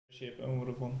chip and would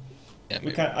have won. Yeah,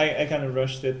 I kind of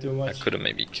rushed it too much. I could have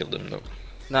maybe killed him though.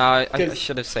 No, I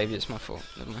should have saved it. It's my fault.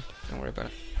 Never mind. Don't worry about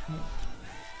it.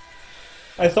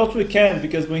 I thought we can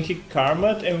because when he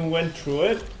karma'd and we went through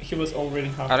it, he was already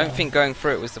half. I don't think going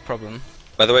through it was the problem.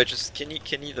 By the way, just can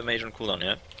he the mage on cooldown,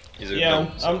 yeah? Yeah,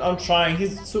 I'm trying.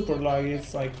 He's super laggy.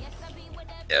 It's like.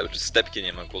 Yeah, just step Kenny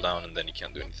him on cooldown and then he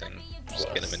can't do anything. Just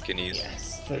Yes. get him in Kenny's.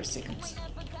 Yes, 30 seconds.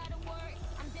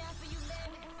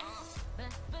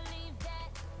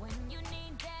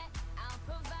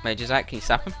 Mage is out. Can you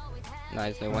sap him? No,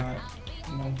 there's no way.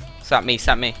 No. Sap me,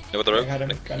 sap me. No, with the rogue? I got him,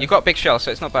 Blink. got him. You got a big shell,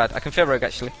 so it's not bad. I can fear rogue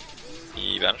actually.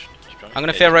 He vanished. I'm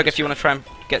gonna fear rogue if you want to try and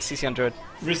get CC on druid.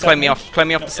 Reset Claim me off. Claim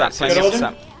me off No, the sap. yeah, Claim me off the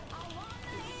hold sap.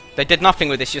 They did nothing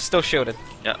with this. You're still shielded.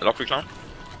 Yeah, lock reclown.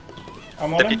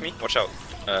 I'm on Step kick him. me, watch out.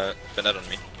 Vendetta on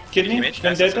me. Kidney, Mage,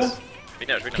 nice, nice, Vendetta. nice. Big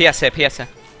damage, big damage. PS here, PS here.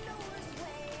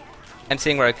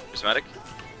 MCing rogue. Prismatic.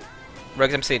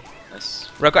 Rogue's MC'd. Nice.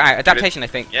 Rogue got out. Adaptation, I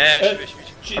think. Yeah, Uh, chip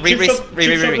Chip Re- shot re-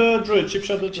 the druid. Chip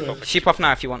shot the druid. Sheep off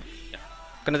now if you want. Yeah.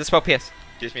 Gonna dispel PS.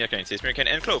 Chase me arcane,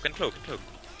 and cloak, and cloak, and cloak.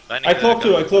 I cloak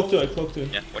too. I cloak too. I cloak too.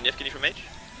 Yeah, one you have Kenny from mage.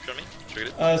 Show me.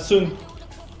 Trigger it. Soon.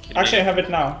 Kenny Actually, I mage. have it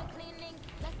now.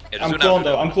 Yeah, just I'm do it cloned now.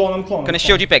 though. I'm cloned. Gonna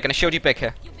shield you big. Gonna shield you big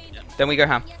here. Yeah. Then we go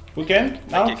ham. We can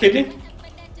now. Okay, Kidney.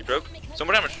 You broke. Some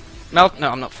more damage. Melt. No,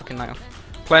 I'm not fucking night off.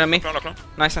 Playing on me. Clone, clone.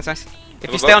 Nice, nice, nice. If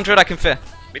Go you stay above. on druid, I can fear.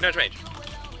 Big damage mage.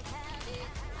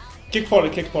 Kick poly.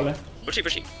 Kick poly.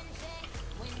 Pushy.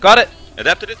 Got it.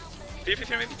 Adapted it.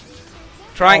 Fear maybe.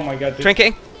 Trying. Oh my god, dude.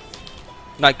 Trinketing.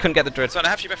 No, I couldn't get the druid. It's on a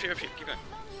half sheep. Keep going.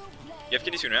 You have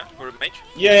Kenny soon, yeah? For mage?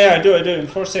 Yeah, I do. In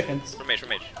 4 seconds. For mage.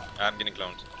 I'm getting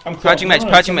cloned. I'm cloned. Purging mage,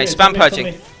 it's purging on me, mage, it's spam on me, it's on purging.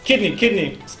 me.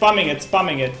 Kidney.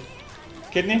 Spamming it.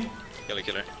 Kidney.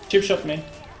 Killer. Chip shot me.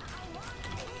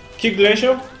 Kick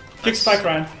glacier. Kick Nice. spike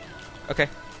ryan. Okay.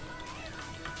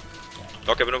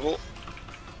 Lock Evan of Wall.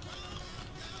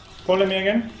 Poly me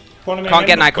again. Can't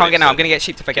get now. I'm gonna get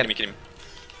sheep if I get Kill him. him.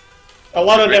 A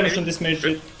lot of Maybe. damage on this mage.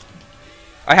 Dude.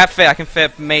 I have fear. I can fear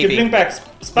Keep maybe. blink back.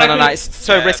 Spike No. me. It's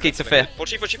so risky to fear. For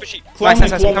sheep. Clone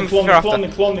Nice, me. I'm coming for fear after.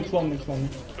 Clone me.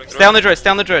 Stay on the druid. Stay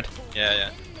on the druid. Yeah.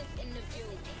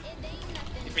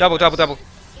 Double.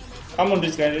 I'm on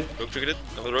this guy, dude. Rogue triggered it.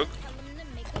 Another rogue.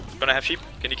 Gonna have sheep.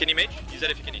 Can you mage? Use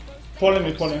that if you can. Poly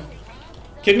me.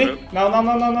 Kidney?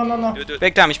 No. Do it.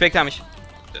 Big damage.